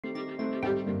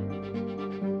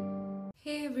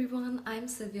everyone, I'm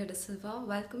Sylvia D'Silva.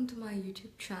 Welcome to my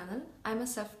YouTube channel. I'm a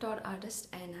self-taught artist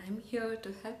and I'm here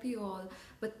to help you all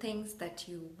with things that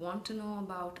you want to know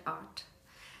about art.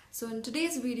 So in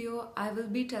today's video, I will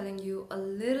be telling you a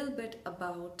little bit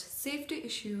about safety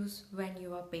issues when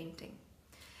you are painting.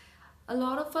 A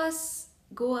lot of us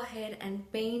go ahead and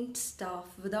paint stuff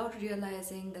without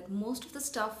realizing that most of the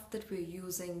stuff that we're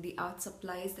using, the art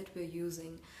supplies that we're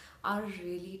using, are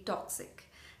really toxic.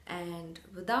 And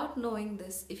without knowing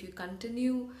this, if you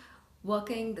continue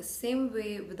working the same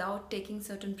way without taking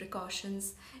certain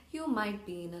precautions, you might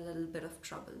be in a little bit of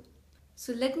trouble.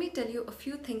 So let me tell you a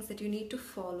few things that you need to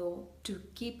follow to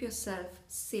keep yourself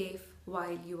safe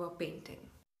while you are painting.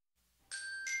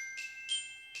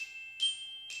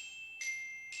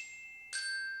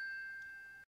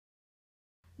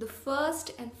 The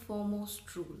first and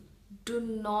foremost rule: do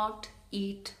not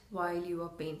eat while you are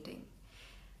painting.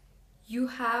 You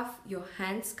have your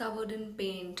hands covered in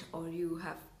paint or you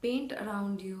have paint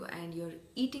around you and you're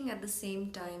eating at the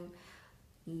same time.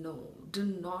 No, do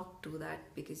not do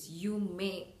that, because you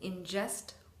may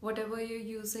ingest whatever you're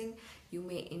using. You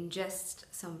may ingest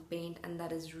some paint and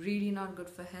that is really not good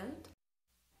for health.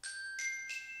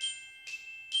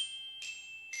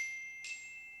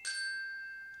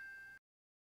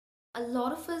 A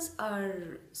lot of us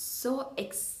are so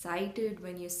excited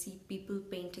when you see people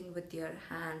painting with their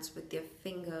hands, with their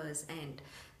fingers, and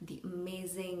the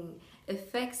amazing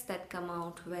effects that come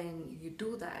out when you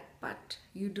do that. But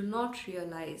you do not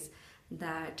realize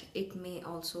that it may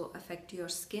also affect your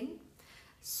skin.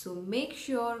 So make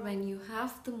sure when you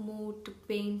have the mood to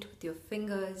paint with your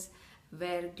fingers,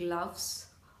 wear gloves,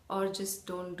 or just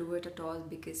don't do it at all,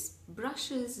 because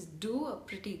brushes do a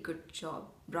pretty good job.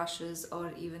 Brushes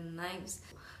or even knives.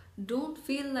 Don't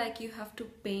feel like you have to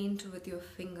paint with your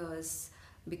fingers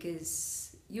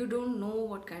because you don't know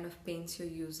what kind of paints you're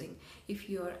using. If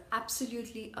you're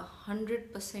absolutely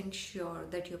 100% sure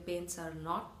that your paints are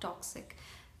not toxic,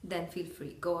 then feel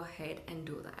free, go ahead and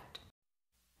do that.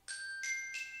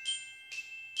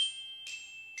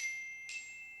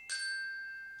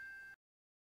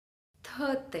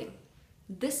 Third thing,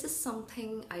 this is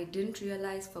something I didn't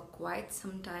realize for quite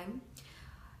some time.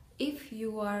 If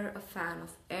you are a fan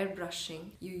of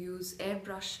airbrushing, you use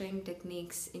airbrushing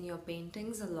techniques in your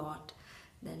paintings a lot,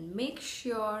 then make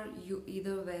sure you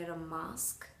either wear a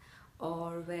mask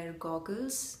or wear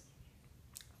goggles,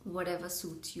 whatever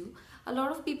suits you. A lot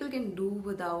of people can do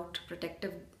without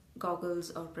protective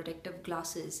goggles or protective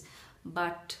glasses,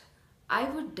 but I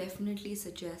would definitely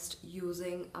suggest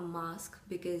using a mask,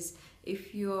 because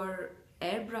if you're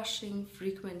airbrushing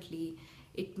frequently,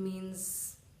 it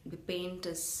means the paint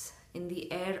is in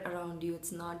the air around you.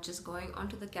 It's not just going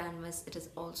onto the canvas, it is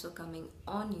also coming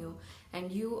on you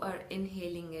and you are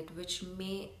inhaling it, which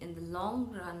may in the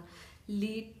long run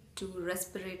lead to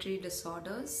respiratory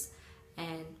disorders,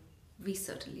 and we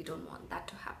certainly don't want that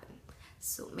to happen.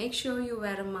 So make sure you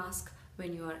wear a mask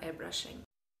when you are airbrushing.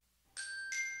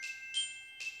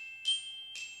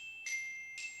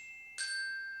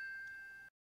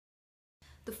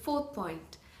 The fourth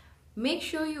point, make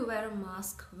sure you wear a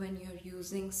mask when you're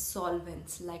using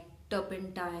solvents like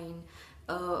turpentine.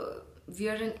 We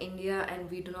are in India and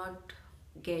we do not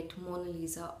get Mona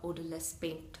Lisa odorless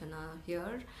paint thinner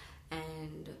here,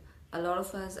 and a lot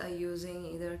of us are using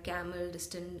either Camel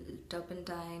distilled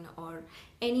turpentine or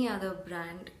any other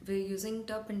brand. We're using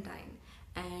turpentine,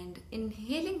 and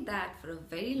inhaling that for a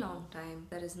very long time,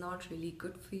 that is not really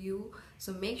good for you.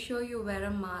 So make sure you wear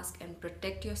a mask and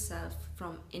protect yourself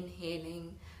from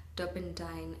inhaling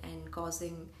turpentine and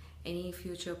causing any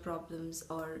future problems.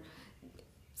 Or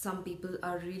some people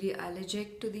are really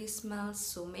allergic to these smells,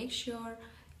 so make sure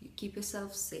you keep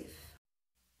yourself safe.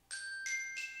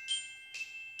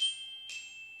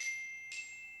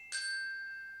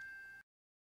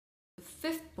 The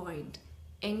fifth point,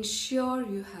 ensure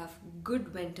you have good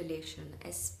ventilation,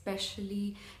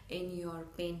 especially in your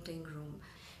painting room.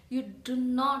 You do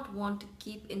not want to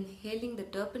keep inhaling the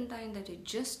turpentine that you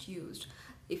just used.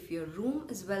 If your room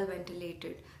is well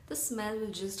ventilated, the smell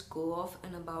will just go off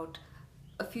in about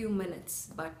a few minutes.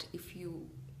 But if you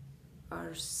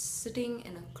are sitting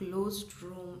in a closed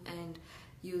room and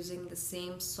using the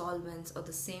same solvents or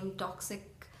the same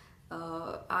toxic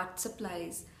art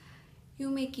supplies, you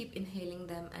may keep inhaling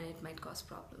them and it might cause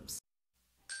problems.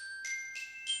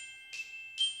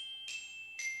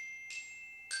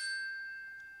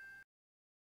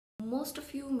 Most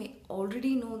of you may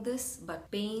already know this, but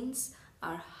paints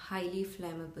are highly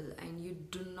flammable and you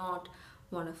do not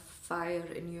want a fire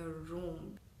in your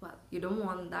room. Well, you don't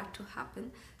want that to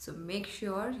happen, so make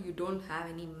sure you don't have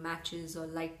any matches or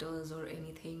lighters or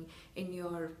anything in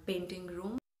your painting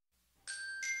room.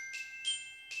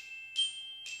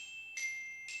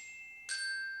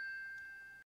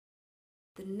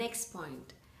 The next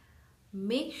point,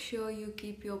 make sure you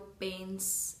keep your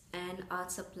paints and art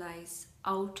supplies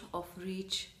out of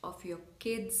reach of your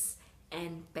kids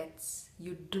and pets.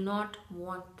 You do not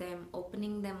want them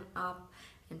opening them up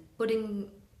and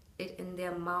putting it in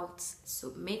their mouths.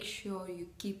 So make sure you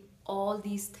keep all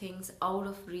these things out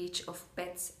of reach of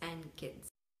pets and kids.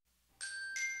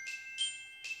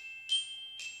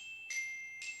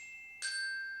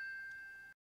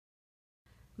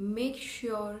 Make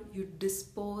sure you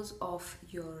dispose of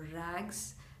your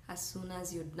rags as soon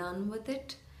as you're done with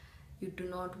it. You do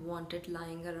not want it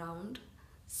lying around.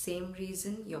 Same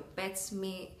reason, your pets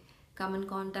may come in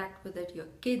contact with it, your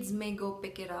kids may go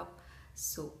pick it up.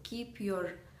 So keep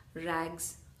your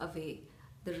rags away.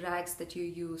 The rags that you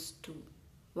use to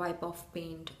wipe off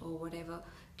paint or whatever,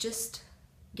 just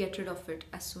get rid of it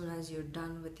as soon as you're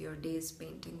done with your day's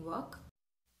painting work.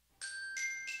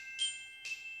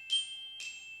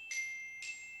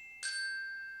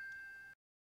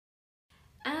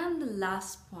 And the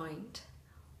last point,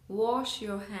 wash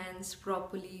your hands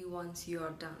properly once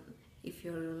you're done. If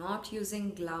you're not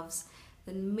using gloves,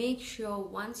 then make sure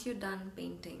once you're done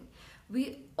painting,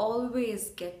 we always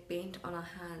get paint on our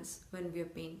hands when we're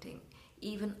painting.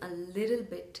 Even a little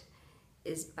bit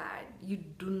is bad. You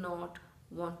do not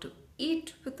want to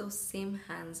eat with those same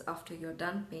hands after you're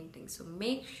done painting. So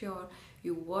make sure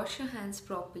you wash your hands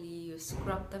properly, you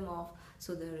scrub them off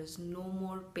so there is no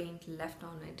more paint left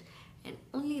on it, and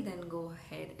only then go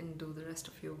ahead and do the rest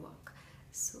of your work.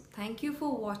 So thank you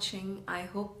for watching. I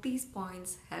hope these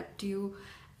points helped you,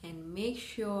 and make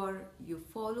sure you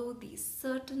follow these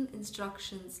certain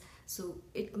instructions so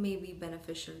it may be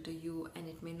beneficial to you and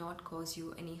it may not cause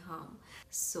you any harm.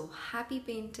 So happy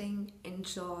painting,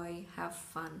 enjoy, have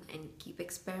fun, and keep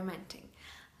experimenting.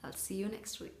 I'll see you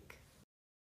next week.